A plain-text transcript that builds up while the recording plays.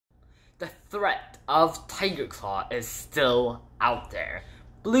The threat of Tigerclaw is still out there.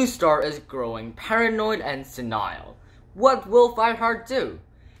 Blue Star is growing paranoid and senile. What will Fireheart do?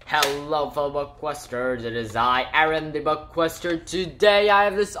 Hello fellow Bookquesters, it is I, Erin the Bookquester. Today I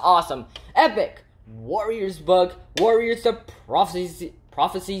have this awesome, epic Warriors book, Warriors of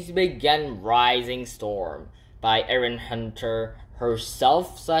Prophecies Begin Rising Storm by Erin Hunter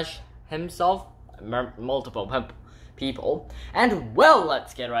himself, multiple people. And well,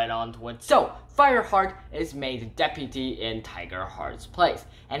 let's get right on to it. So, Fireheart is made deputy in Tigerheart's place,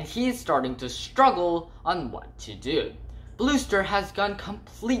 and he's starting to struggle on what to do. Blue Star has gone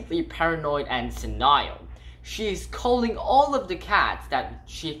completely paranoid and senile. She's calling all of the cats that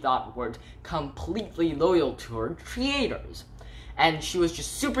she thought were completely loyal to her traitors. And she was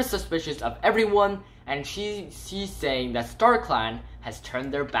just super suspicious of everyone, and she's saying that StarClan has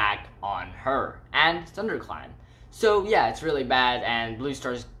turned their back on her and ThunderClan. So yeah, it's really bad, and Blue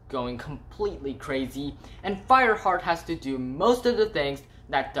Star's going completely crazy, and Fireheart has to do most of the things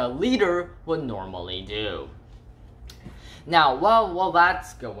that the leader would normally do. Now, while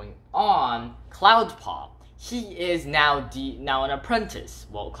that's going on, Cloudpaw, he is now an apprentice.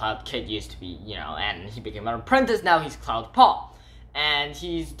 Well, Cloud Kid used to be, and he became an apprentice. Now he's Cloudpaw, and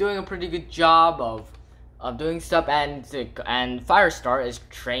he's doing a pretty good job of doing stuff. And Firestar is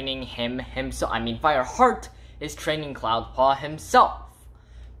training himself. Fireheart is training Cloudpaw himself.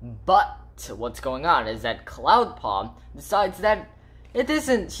 But what's going on is that Cloudpaw decides that he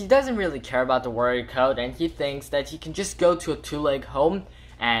doesn't really care about the warrior code, and he thinks that he can just go to a two-leg home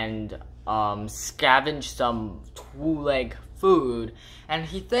and scavenge some two-leg food. And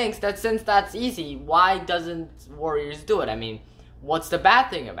he thinks that since that's easy, why doesn't warriors do it? What's the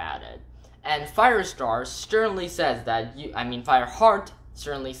bad thing about it? And Firestar sternly says that Fireheart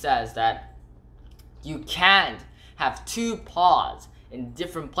sternly says that you can't have two paws in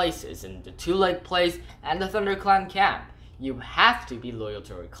different places, in the two-leg place and the ThunderClan camp. You have to be loyal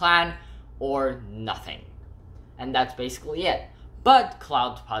to your clan or nothing. And that's basically it. But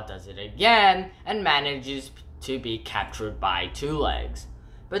Cloudpaw does it again and manages to be captured by two legs.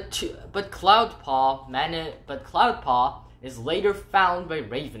 But Cloudpaw is later found by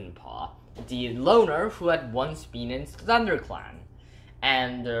Ravenpaw, the loner who had once been in ThunderClan.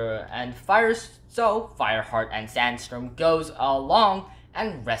 Fireheart and Sandstorm goes along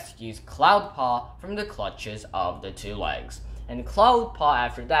and rescues Cloudpaw from the clutches of the two legs. And Cloudpaw,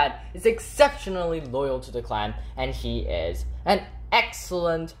 after that, is exceptionally loyal to the clan, and he is an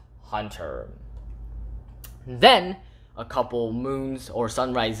excellent hunter. Then, a couple moons or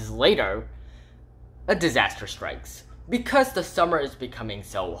sunrises later, a disaster strikes. Because the summer is becoming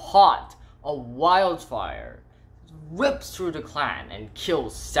so hot, a wildfire rips through the clan and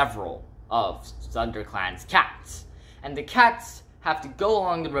kills several of ThunderClan's cats. And the cats have to go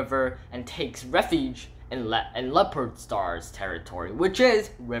along the river and takes refuge in Leopard Star's territory, which is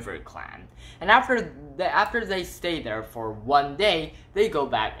River Clan. And after they stay there for one day, they go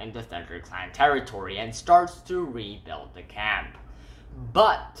back into ThunderClan territory and starts to rebuild the camp.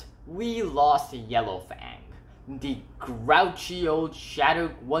 But we lost Yellowfang, the grouchy old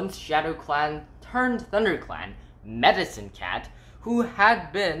once Shadow Clan turned ThunderClan medicine cat, who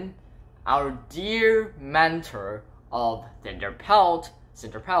had been our dear mentor of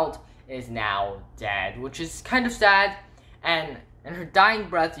Cinderpelt is now dead, which is kind of sad. And in her dying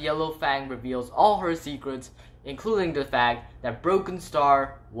breath, Yellowfang reveals all her secrets, including the fact that Broken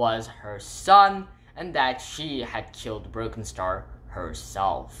Star was her son and that she had killed Broken Star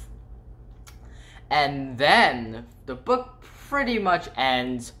herself. And then the book pretty much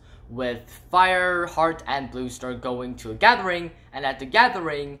ends with Fireheart and Blue Star going to a gathering, and at the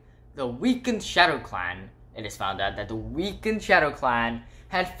gathering, the weakened Shadow Clan, it is found out that the weakened Shadow Clan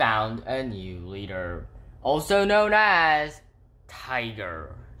had found a new leader, also known as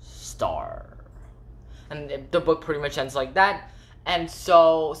Tiger Star. And the book pretty much ends like that. And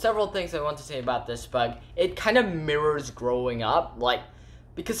so, several things I want to say about this book. It kind of mirrors growing up,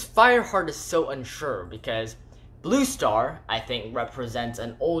 because Fireheart is so unsure, because Blue Star, I think, represents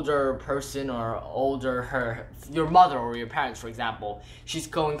an older person, or your mother or your parents, for example. She's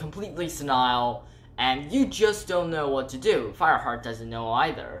going completely senile, and you just don't know what to do. Fireheart doesn't know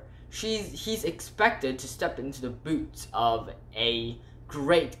either. He's expected to step into the boots of a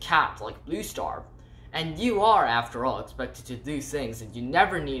great cat like Blue Star. And you are, after all, expected to do things that you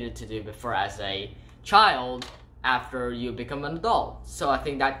never needed to do before as a child after you become an adult. So I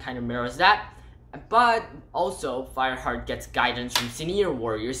think that kind of mirrors that. But also, Fireheart gets guidance from senior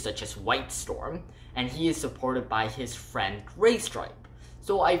warriors such as White Storm, and he is supported by his friend Greystripe.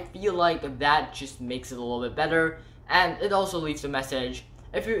 So I feel like that just makes it a little bit better, and it also leaves a message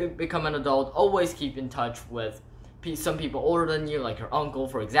if you become an adult, always keep in touch with some people older than you, like your uncle,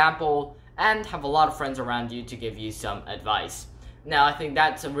 for example, and have a lot of friends around you to give you some advice. Now, I think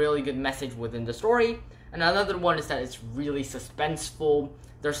that's a really good message within the story. And another one is that it's really suspenseful.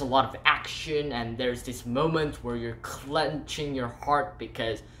 There's a lot of action, and there's this moment where you're clenching your heart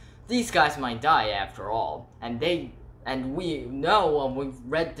because these guys might die after all. And we know, we've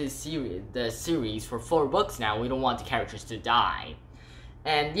read the series for 4 books now, we don't want the characters to die.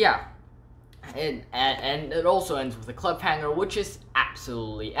 And yeah, and it also ends with a cliffhanger, which is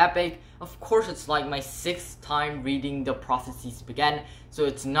absolutely epic. Of course, it's like my 6th time reading the Prophecies again, so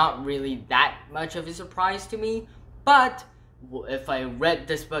it's not really that much of a surprise to me. But if I read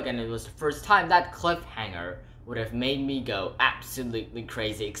this book and it was the first time, that cliffhanger would have made me go absolutely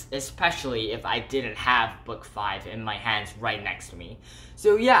crazy, especially if I didn't have book 5 in my hands right next to me.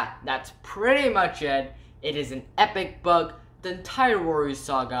 So yeah, that's pretty much it. It is an epic book. The entire Warrior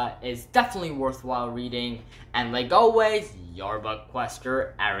Saga is definitely worthwhile reading, and like always, your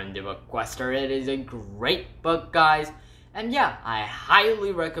Bookquester, Erin the Bookquester. It is a great book, guys, and yeah, I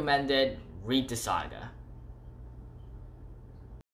highly recommend it. Read the saga.